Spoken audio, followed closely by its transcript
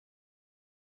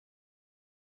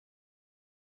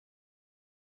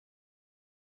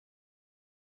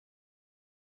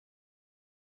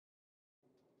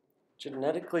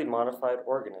Genetically modified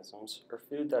organisms, or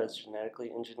food that is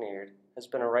genetically engineered, has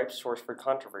been a ripe source for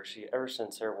controversy ever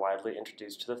since they were widely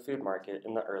introduced to the food market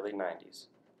in the early 90s.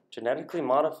 Genetically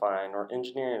modifying or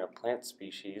engineering a plant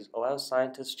species allows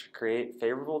scientists to create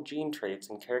favorable gene traits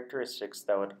and characteristics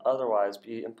that would otherwise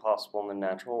be impossible in the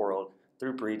natural world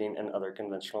through breeding and other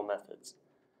conventional methods.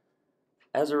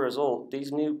 As a result,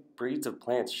 these new breeds of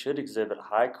plants should exhibit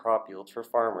high crop yields for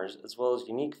farmers as well as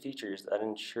unique features that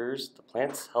ensures the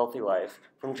plant's healthy life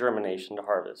from germination to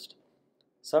harvest.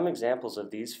 Some examples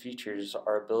of these features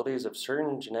are abilities of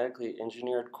certain genetically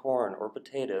engineered corn or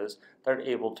potatoes that are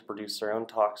able to produce their own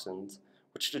toxins,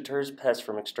 which deters pests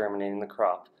from exterminating the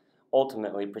crop,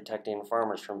 ultimately protecting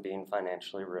farmers from being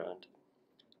financially ruined.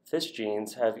 Fish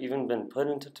genes have even been put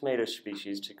into tomato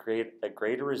species to create a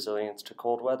greater resilience to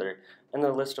cold weather, and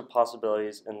the list of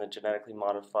possibilities in the genetically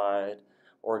modified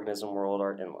organism world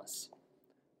are endless.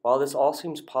 While this all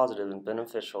seems positive and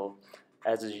beneficial,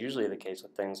 as is usually the case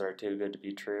with things that are too good to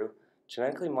be true,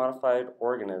 genetically modified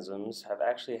organisms have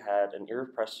actually had an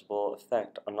irrepressible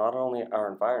effect on not only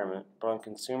our environment, but on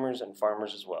consumers and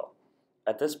farmers as well.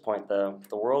 At this point, though,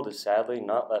 the world is sadly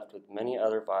not left with many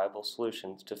other viable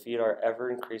solutions to feed our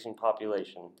ever-increasing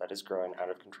population that is growing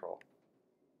out of control.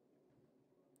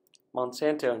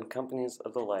 Monsanto and companies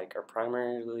of the like are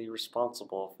primarily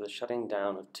responsible for the shutting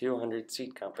down of 200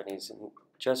 seed companies in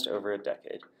just over a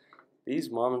decade. These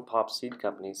mom-and-pop seed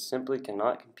companies simply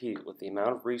cannot compete with the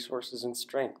amount of resources and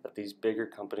strength that these bigger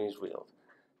companies wield.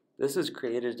 This has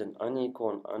created an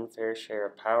unequal and unfair share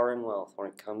of power and wealth when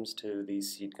it comes to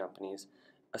these seed companies,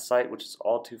 a sight which is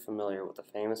all too familiar with the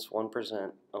famous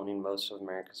 1% owning most of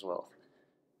America's wealth.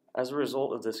 As a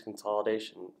result of this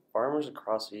consolidation, farmers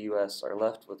across the U.S. are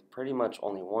left with pretty much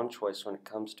only one choice when it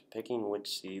comes to picking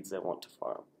which seeds they want to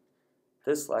farm.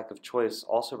 This lack of choice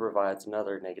also provides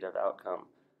another negative outcome,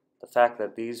 the fact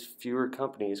that these fewer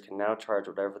companies can now charge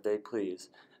whatever they please,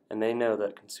 and they know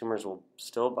that consumers will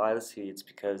still buy the seeds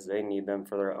because they need them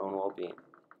for their own well-being.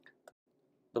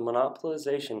 The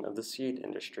monopolization of the seed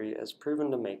industry has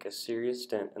proven to make a serious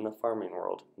dent in the farming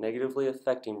world, negatively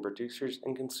affecting producers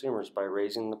and consumers by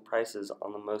raising the prices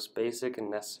on the most basic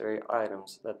and necessary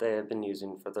items that they have been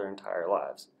using for their entire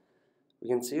lives. We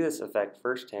can see this effect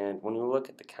firsthand when we look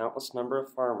at the countless number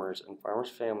of farmers and farmers'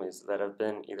 families that have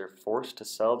been either forced to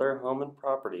sell their home and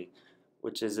property,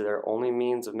 which is their only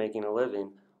means of making a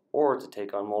living, or to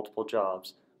take on multiple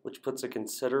jobs, which puts a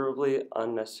considerably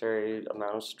unnecessary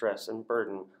amount of stress and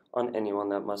burden on anyone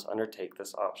that must undertake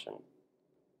this option.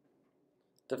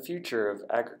 The future of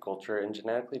agriculture and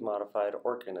genetically modified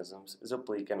organisms is a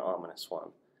bleak and ominous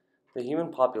one. The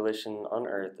human population on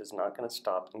Earth is not going to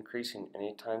stop increasing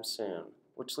anytime soon,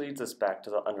 which leads us back to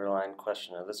the underlying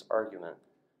question of this argument.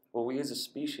 Will we as a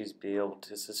species be able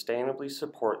to sustainably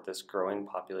support this growing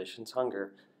population's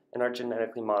hunger, and are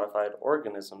genetically modified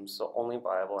organisms the only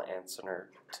viable answer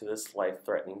to this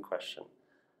life-threatening question?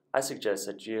 I suggest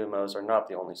that GMOs are not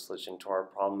the only solution to our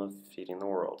problem of feeding the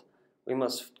world. We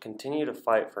must continue to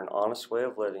fight for an honest way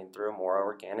of living through a more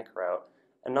organic route,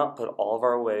 and not put all of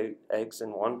our eggs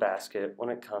in one basket when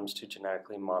it comes to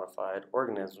genetically modified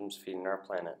organisms feeding our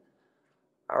planet.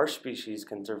 Our species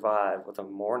can survive with a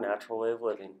more natural way of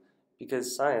living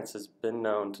because science has been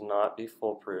known to not be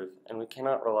foolproof, and we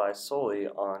cannot rely solely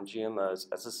on GMOs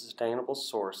as a sustainable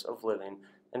source of living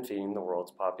and feeding the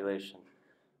world's population.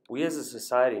 We as a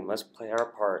society must play our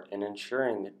part in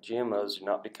ensuring that GMOs do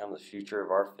not become the future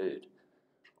of our food.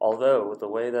 Although, with the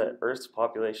way that Earth's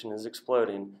population is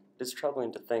exploding, it is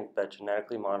troubling to think that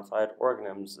genetically modified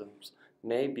organisms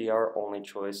may be our only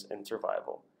choice in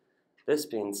survival. This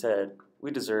being said,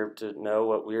 we deserve to know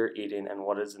what we are eating and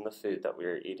what is in the food that we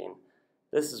are eating.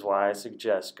 This is why I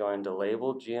suggest going to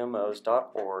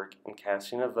labelgmos.org and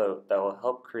casting a vote that will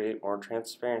help create more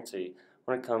transparency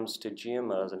when it comes to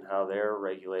GMOs and how they are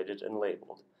regulated and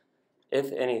labeled.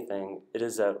 If anything, it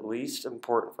is at least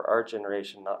important for our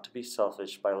generation not to be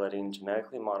selfish by letting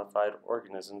genetically modified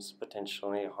organisms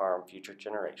potentially harm future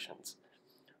generations.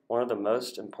 One of the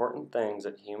most important things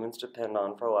that humans depend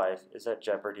on for life is at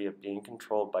jeopardy of being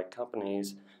controlled by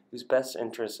companies whose best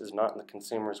interest is not in the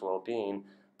consumer's well-being,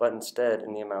 but instead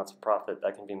in the amounts of profit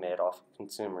that can be made off of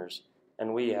consumers,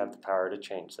 and we have the power to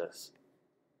change this.